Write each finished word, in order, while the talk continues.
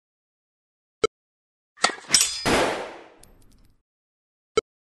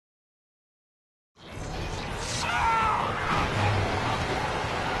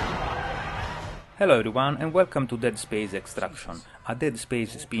Hello everyone and welcome to Dead Space Extraction, a Dead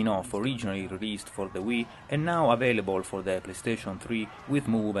Space spin-off originally released for the Wii and now available for the PlayStation 3 with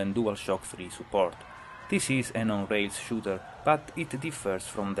Move and DualShock 3 support. This is an on-rails shooter, but it differs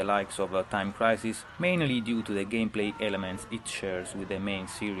from the likes of Time Crisis mainly due to the gameplay elements it shares with the main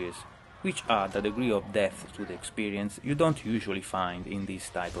series, which add a degree of depth to the experience you don't usually find in this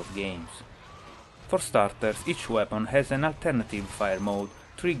type of games. For starters, each weapon has an alternative fire mode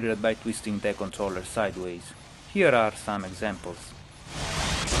triggered by twisting the controller sideways. Here are some examples.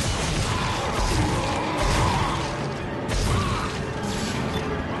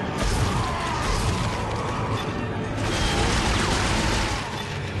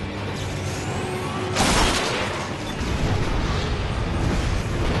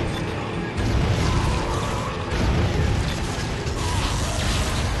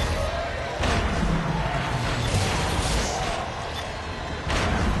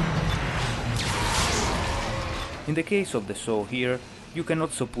 In the case of the saw here, you can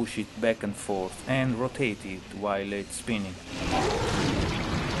also push it back and forth and rotate it while it's spinning.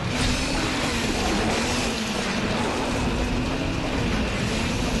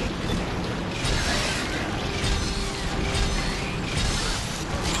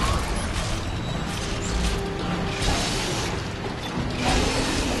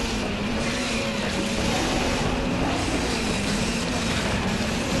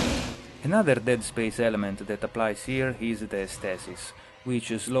 Another Dead Space element that applies here is the stasis,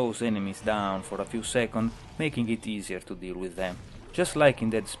 which slows enemies down for a few seconds, making it easier to deal with them. Just like in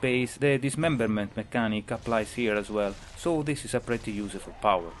Dead Space, the dismemberment mechanic applies here as well, so this is a pretty useful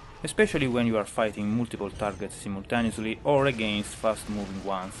power, especially when you are fighting multiple targets simultaneously or against fast-moving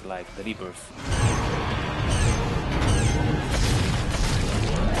ones like the Reapers.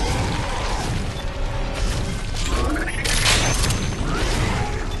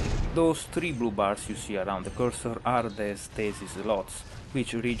 Those three blue bars you see around the cursor are the stasis slots,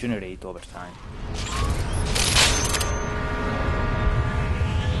 which regenerate over time.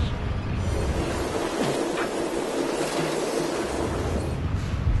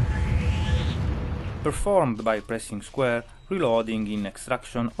 Performed by pressing square, reloading in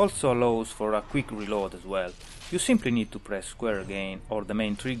Extraction also allows for a quick reload as well. You simply need to press square again or the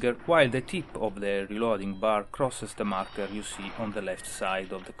main trigger while the tip of the reloading bar crosses the marker you see on the left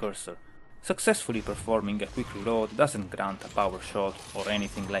side of the cursor. Successfully performing a quick reload doesn't grant a power shot or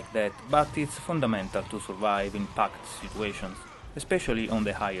anything like that, but it's fundamental to survive in packed situations, especially on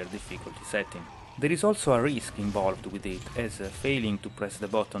the higher difficulty setting. There is also a risk involved with it, as failing to press the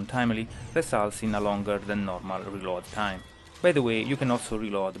button timely results in a longer than normal reload time. By the way, you can also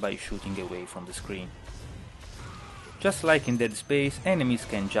reload by shooting away from the screen. Just like in Dead Space, enemies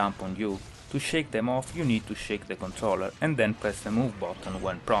can jump on you. To shake them off, you need to shake the controller and then press the move button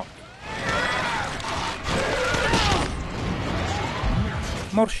when prompted.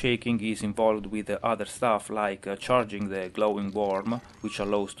 More shaking is involved with other stuff like charging the glowing worm, which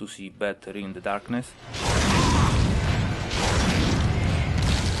allows to see better in the darkness,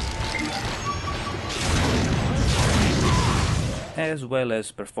 as well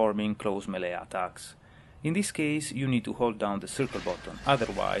as performing close melee attacks. In this case, you need to hold down the circle button,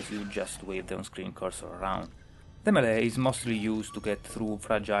 otherwise you just wave the on-screen cursor around. The melee is mostly used to get through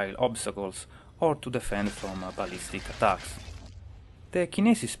fragile obstacles or to defend from ballistic attacks. The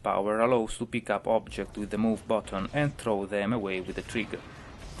kinesis power allows to pick up objects with the move button and throw them away with the trigger.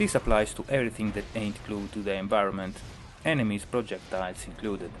 This applies to everything that ain't glued to the environment, enemies, projectiles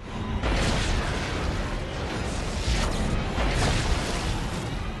included.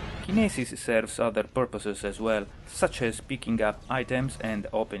 Kinesis serves other purposes as well, such as picking up items and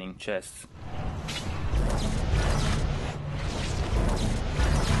opening chests.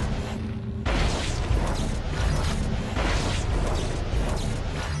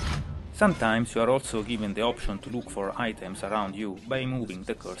 Sometimes you are also given the option to look for items around you by moving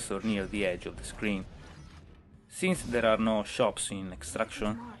the cursor near the edge of the screen. Since there are no shops in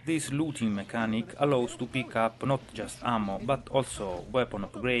Extraction, this looting mechanic allows to pick up not just ammo, but also weapon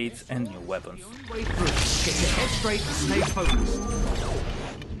upgrades and new weapons. Get your head straight and stay focused.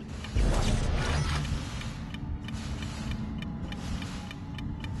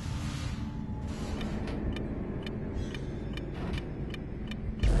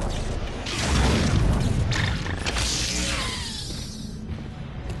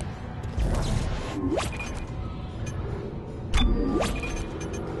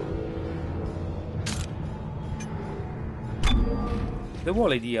 The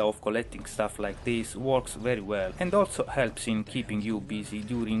whole idea of collecting stuff like this works very well and also helps in keeping you busy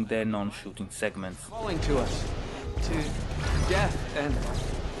during the non-shooting segments. Calling to us, to death and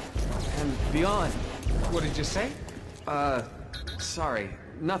and beyond. What did you say? Sorry.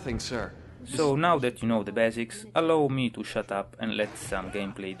 Nothing, sir. So now that you know the basics, allow me to shut up and let some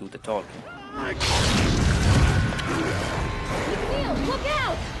gameplay do the talking. Neil, look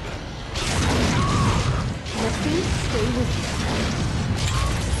out! Let's stay with you.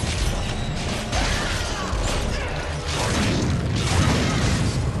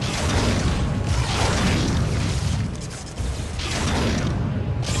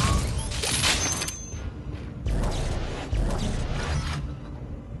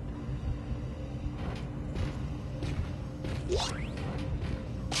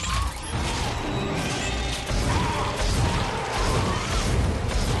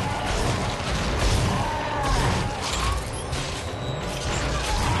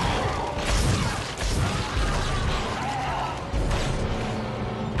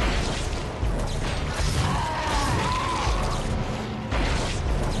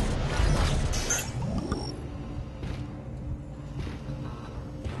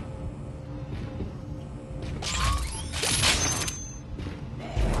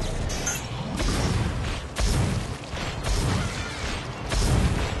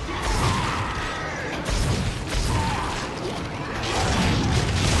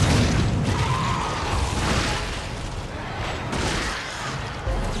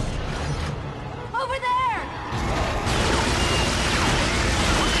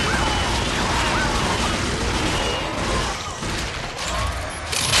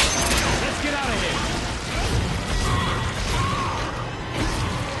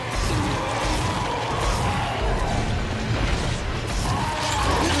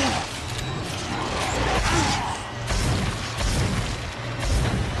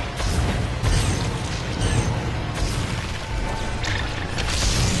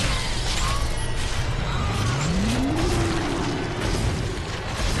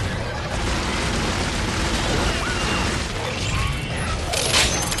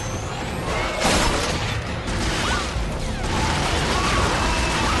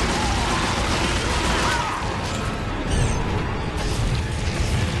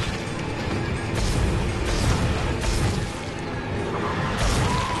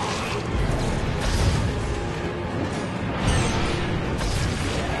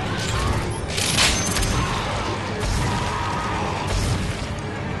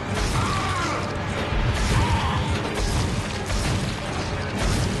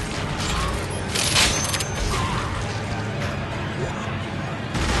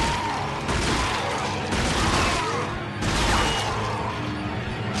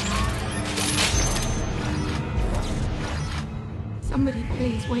 Somebody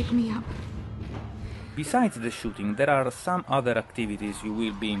please wake me up. Besides the shooting, there are some other activities you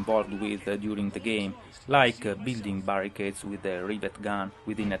will be involved with during the game, like building barricades with the rivet gun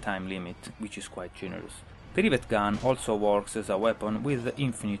within a time limit, which is quite generous. The rivet gun also works as a weapon with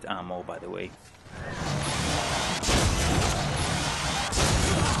infinite ammo, by the way.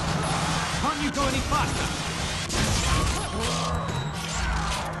 Can't you go any faster?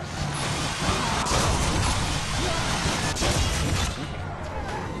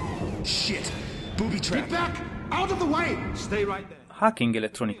 Shit! Booby trap! Get back! Out of the way! Stay right there. Hacking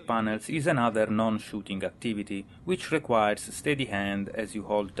electronic panels is another non-shooting activity, which requires a steady hand as you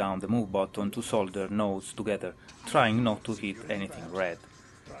hold down the move button to solder nodes together, trying not to hit anything red.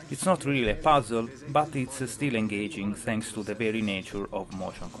 It's not really a puzzle, but it's still engaging thanks to the very nature of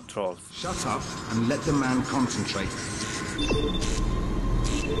motion controls. Shut up and let the man concentrate.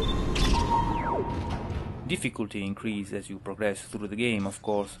 Difficulty increases as you progress through the game, of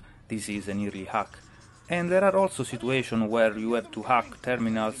course. This is an early hack. And there are also situations where you have to hack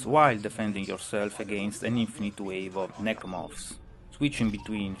terminals while defending yourself against an infinite wave of Necromorphs, switching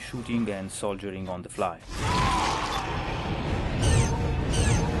between shooting and soldiering on the fly.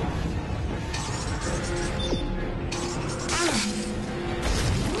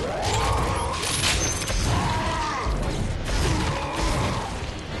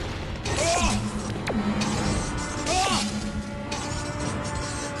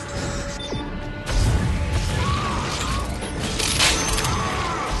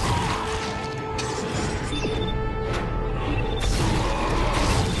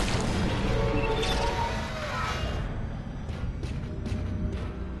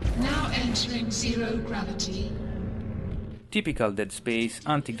 Zero gravity. Typical Dead Space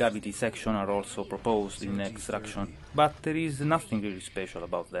anti-gravity sections are also proposed in Extraction, but there is nothing really special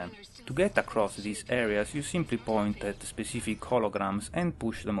about them. To get across these areas you simply point at specific holograms and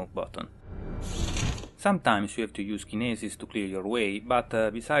push the move button. Sometimes you have to use kinesis to clear your way, but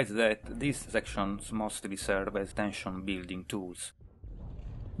besides that, these sections mostly serve as tension building tools.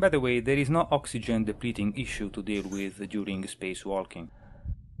 By the way, there is no oxygen depleting issue to deal with during spacewalking.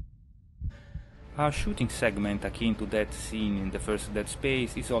 A shooting segment akin to that seen in the first Dead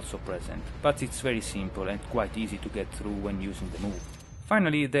Space is also present, but it's very simple and quite easy to get through when using the move.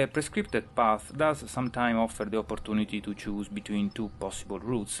 Finally, the prescripted path does sometimes offer the opportunity to choose between two possible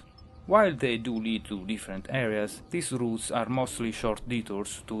routes. While they do lead to different areas, these routes are mostly short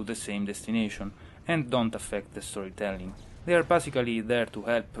detours to the same destination and don't affect the storytelling. They are basically there to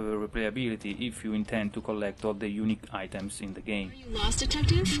help replayability if you intend to collect all the unique items in the game. Are you lost,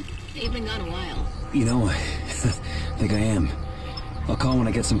 Detective? You've been gone a while. You know, I think I am. I'll call when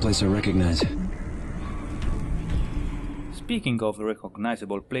I get someplace I recognize. Speaking of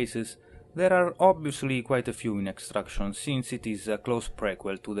recognizable places, there are obviously quite a few in Extraction since it is a close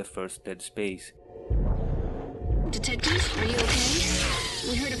prequel to the first Dead Space. Detective, are you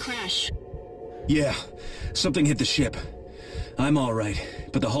okay? We heard a crash. Yeah, something hit the ship. I'm alright,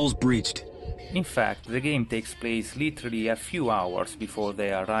 but the hull's breached. In fact, the game takes place literally a few hours before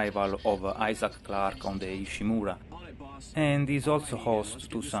the arrival of Isaac Clarke on the Ishimura, and is also host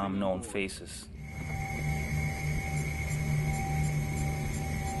to some known faces.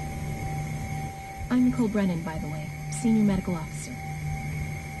 I'm Nicole Brennan, by the way, Senior Medical Officer.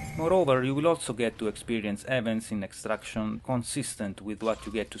 Moreover, you will also get to experience events in Extraction consistent with what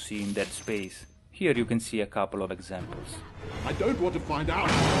you get to see in Dead Space. Here you can see a couple of examples. I don't want to find out.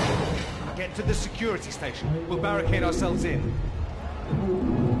 Get to the security station. We'll barricade ourselves in.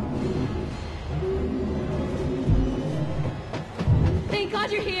 Thank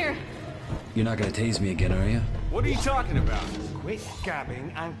God you're here! You're not gonna tase me again, are you? What are you talking about? Quit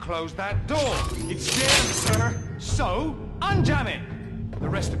gabbing and close that door. It's jammed, sir. So, unjam it. The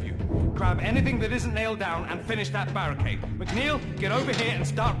rest of you, grab anything that isn't nailed down and finish that barricade. McNeil, get over here and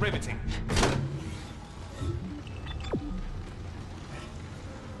start riveting.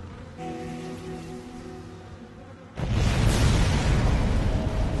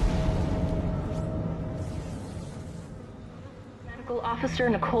 Officer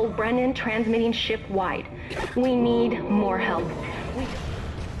Nicole Brennan transmitting ship-wide. We need more help.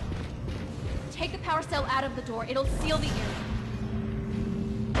 Take the power cell out of the door. It'll seal the area.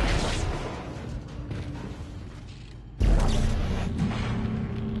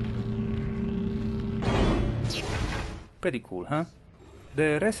 Pretty cool, huh?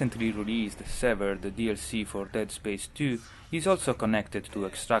 The recently released Severed DLC for Dead Space 2 is also connected to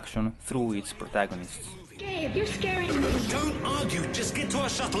Extraction through its protagonists. Gabe, you're scaring me. Don't argue, just get to our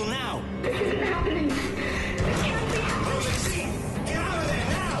shuttle now! This isn't happening. This can't be happening. Get out of there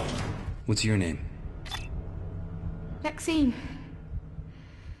now! What's your name? Maxine.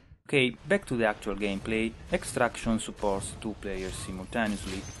 Okay, back to the actual gameplay. Extraction supports two players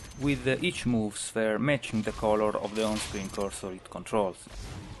simultaneously, with each move sphere matching the color of the on-screen cursor it controls.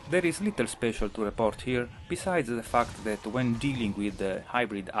 There is little special to report here, besides the fact that when dealing with the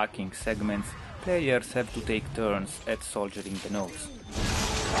hybrid hacking segments, players have to take turns at soldiering the nodes.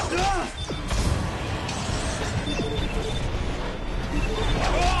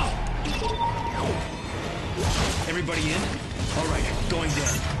 Everybody in? Alright, going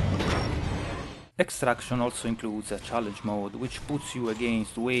down. Extraction also includes a challenge mode which puts you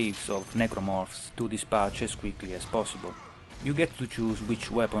against waves of Necromorphs to dispatch as quickly as possible. You get to choose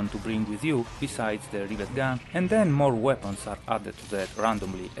which weapon to bring with you besides the rivet gun, and then more weapons are added to that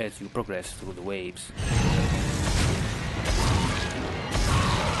randomly as you progress through the waves.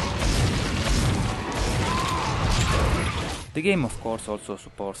 The game of course also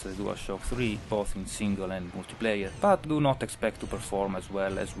supports the DualShock 3 both in single and multiplayer, but do not expect to perform as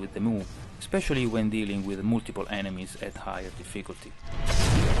well as with the Move, especially when dealing with multiple enemies at higher difficulty.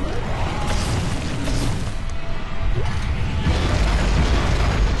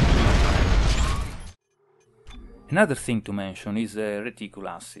 Another thing to mention is the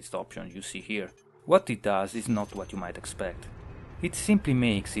reticle assist option you see here. What it does is not what you might expect. It simply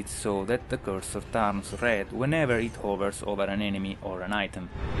makes it so that the cursor turns red whenever it hovers over an enemy or an item.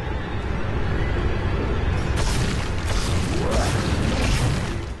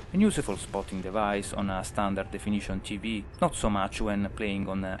 A useful spotting device on a standard definition TV, not so much when playing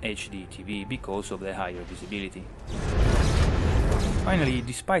on a HD TV because of the higher visibility. Finally,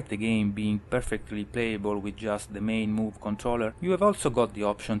 despite the game being perfectly playable with just the main Move controller, you have also got the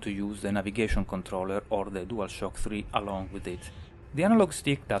option to use the navigation controller or the DualShock 3 along with it. The analog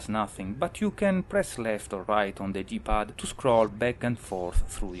stick does nothing, but you can press left or right on the D-pad to scroll back and forth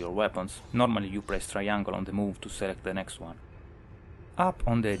through your weapons. Normally you press triangle on the Move to select the next one. Up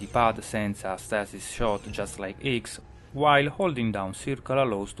on the D-pad sends a stasis shot just like X, while holding down circle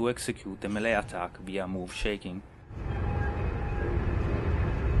allows to execute a melee attack via move shaking.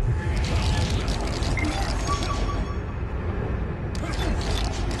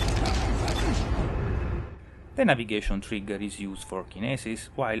 The navigation trigger is used for kinesis,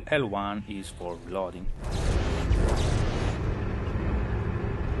 while L1 is for reloading.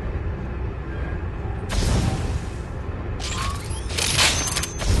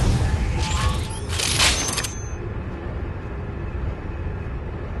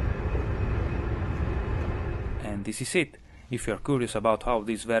 And this is it. If you're curious about how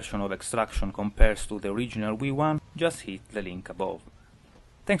this version of Extraction compares to the original Wii one, just hit the link above.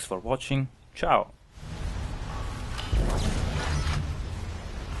 Thanks for watching, ciao!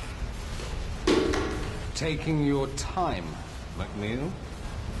 Taking your time, McNeil.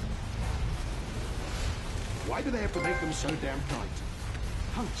 Why do they have to make them so damn tight?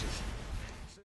 Hunters